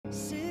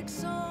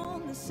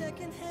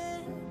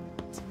secondhand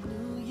to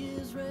New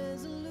Year's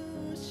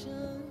resolutions,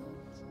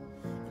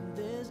 and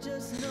there's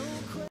just no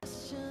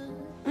question.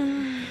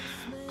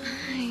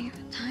 Hi,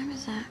 what time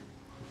is it?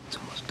 It's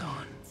almost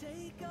dawn.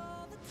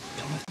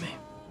 Come with me.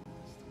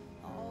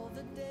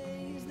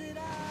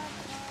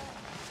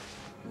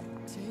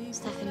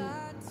 Stefan,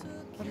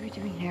 what are we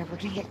doing here? We're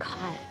gonna get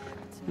caught.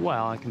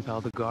 Well, I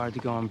compelled the guard to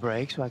go on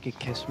break so I could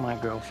kiss my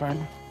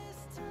girlfriend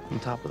on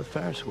top of the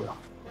Ferris wheel.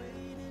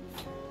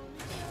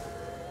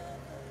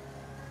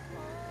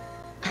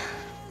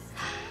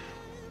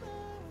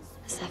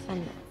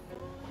 Stefan.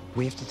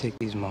 We have to take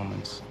these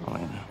moments,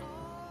 Elena.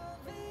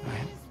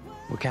 Right?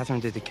 What Catherine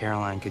did to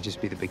Caroline could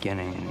just be the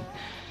beginning,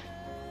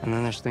 and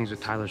then there's things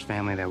with Tyler's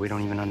family that we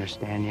don't even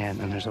understand yet,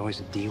 and there's always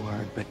a D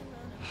word, but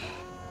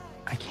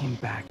I came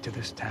back to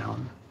this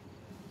town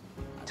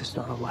to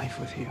start a life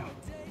with you.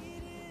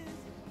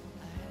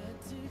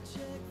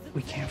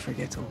 We can't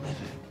forget to live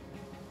it.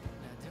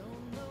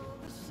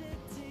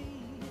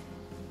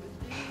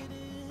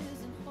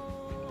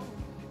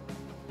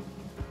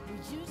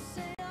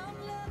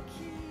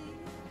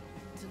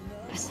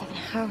 Stefan,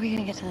 how are we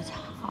gonna get to the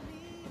top?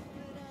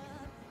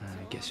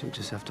 I guess you'll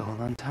just have to hold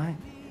on tight.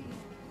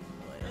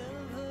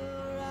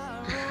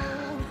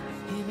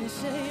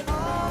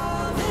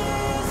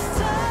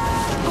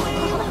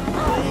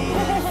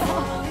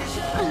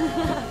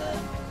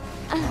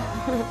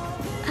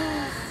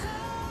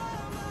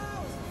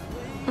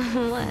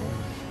 What?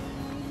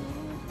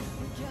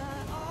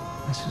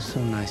 It's just so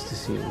nice to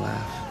see you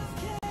laugh.